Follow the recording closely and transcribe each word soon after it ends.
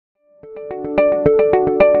Good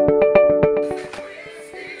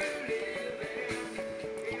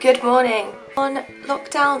morning on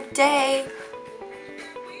lockdown day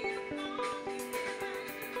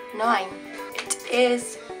 9. It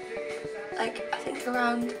is like I think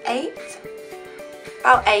around 8,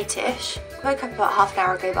 about 8ish. I woke up about half an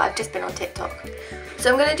hour ago, but I've just been on TikTok.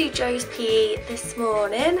 So I'm gonna do Joe's PE this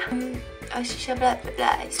morning.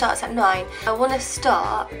 It starts at 9. I want to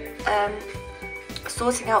start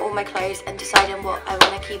sorting out all my clothes and deciding what I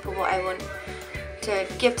want to keep or what I want to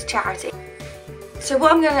give to charity. So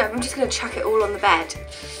what I'm just gonna chuck it all on the bed.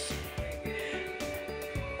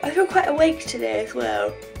 I feel quite awake today as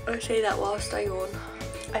well. I say that whilst I yawn.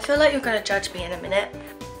 I feel like you're gonna judge me in a minute.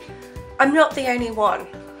 I'm not the only one.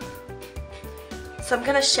 So I'm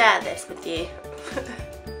gonna share this with you.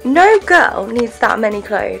 No girl needs that many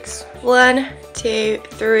clothes. 1, 2,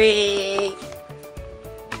 3.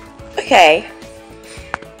 Okay.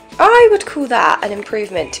 I would call that an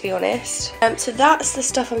improvement, to be honest. So that's the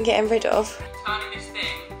stuff I'm getting rid of. This thing,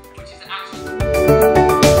 which is actually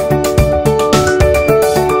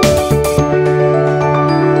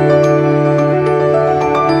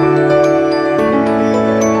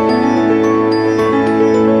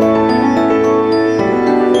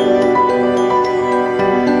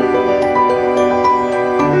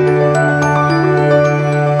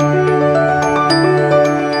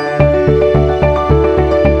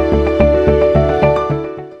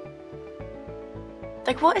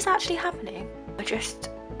like, what is actually happening?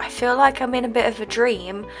 I feel like I'm in a bit of a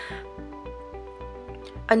dream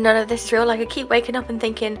and none of this is real. Like, I keep waking up and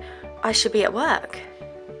thinking I should be at work.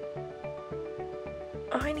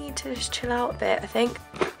 I need to just chill out a bit, I think.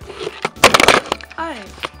 Oh,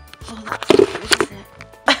 that's good, isn't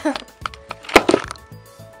it?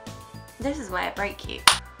 This is where I break you.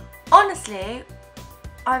 Honestly,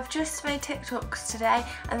 I've just made TikToks today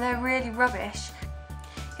and they're really rubbish.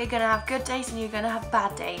 You're gonna have good days and you're gonna have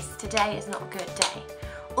bad days. Today is not a good day.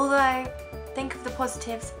 Although, think of the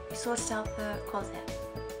positives, you sorted out the closet.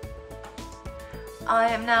 I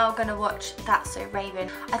am now gonna watch That's So Raven.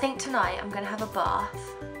 I think tonight I'm gonna have a bath.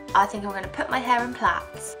 I think I'm gonna put my hair in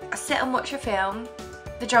plaits. I sit and watch a film,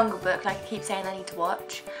 The Jungle Book, like I keep saying I need to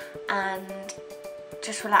watch, and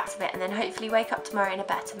just relax a bit and then hopefully wake up tomorrow in a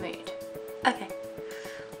better mood. Okay,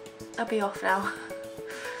 I'll be off now.